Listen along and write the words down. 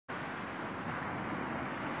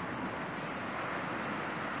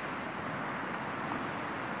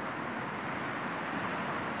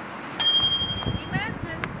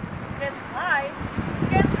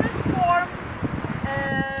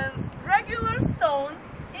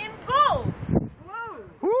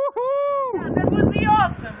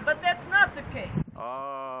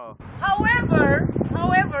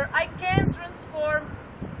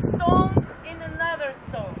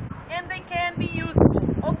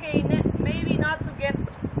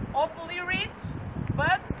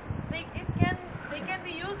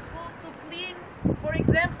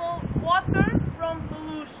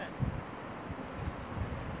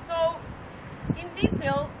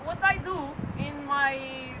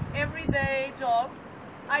everyday job,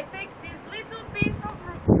 I take this little piece of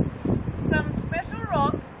some special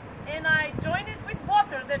rock and I join it with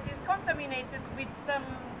water that is contaminated with some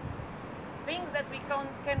things that we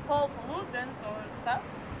can call pollutants or stuff,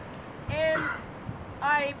 and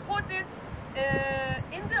I put it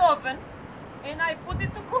in the oven and I put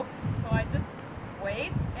it to cook. So I just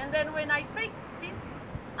wait, and then when I take this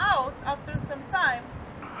out after some time,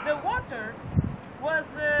 the water was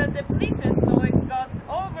depleted, so it got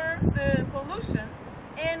over the pollution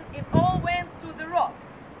and it all went to the rock.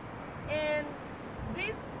 And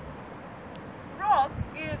this rock,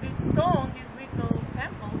 this stone, this little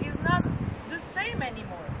sample is not the same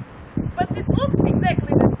anymore, but it looks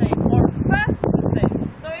exactly the same, or fast the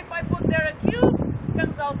same. So if I put there a cube,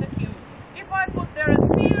 comes out a cube. If I put there a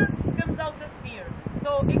sphere, comes out a sphere.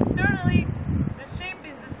 So externally the shape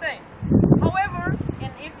is the same. However,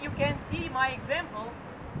 and if you can see my example,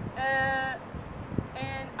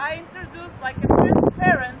 and I introduce like a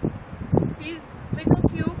transparent piece, little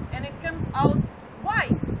cube, and it comes out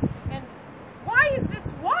white. And why is it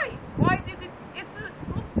white? Why did it? It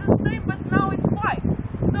looks the same, but now it's white.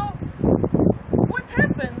 So what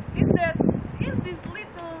happens is that in this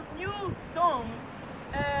little new stone,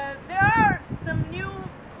 there are some new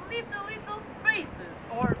little spaces,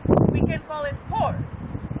 or we can call it pores.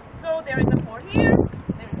 So there is a pore here,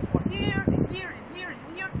 there is a pore here, and here, and here,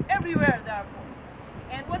 and here. Everywhere there are pores.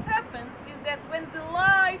 And what happens is that when the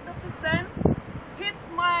light of the sun hits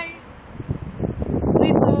my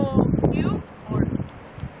little cube or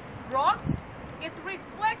rock, it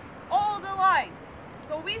reflects all the light.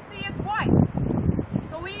 So we see it white.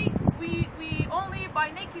 So we only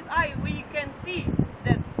by naked eye we can see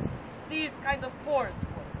that these kind of pores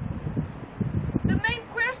form. The main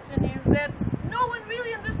question is that no one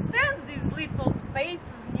really understands these little spaces,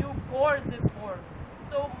 new pores that form.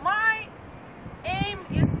 So my aim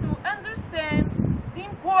is to understand the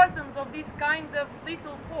importance of these kind of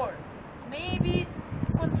little pores. Maybe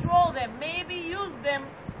control them, maybe use them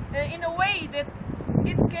in a way that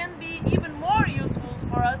it can be even more useful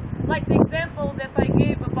for us, like the example that I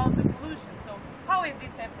gave about the pollution. So how is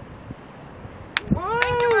this happening?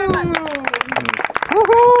 Thank you very much.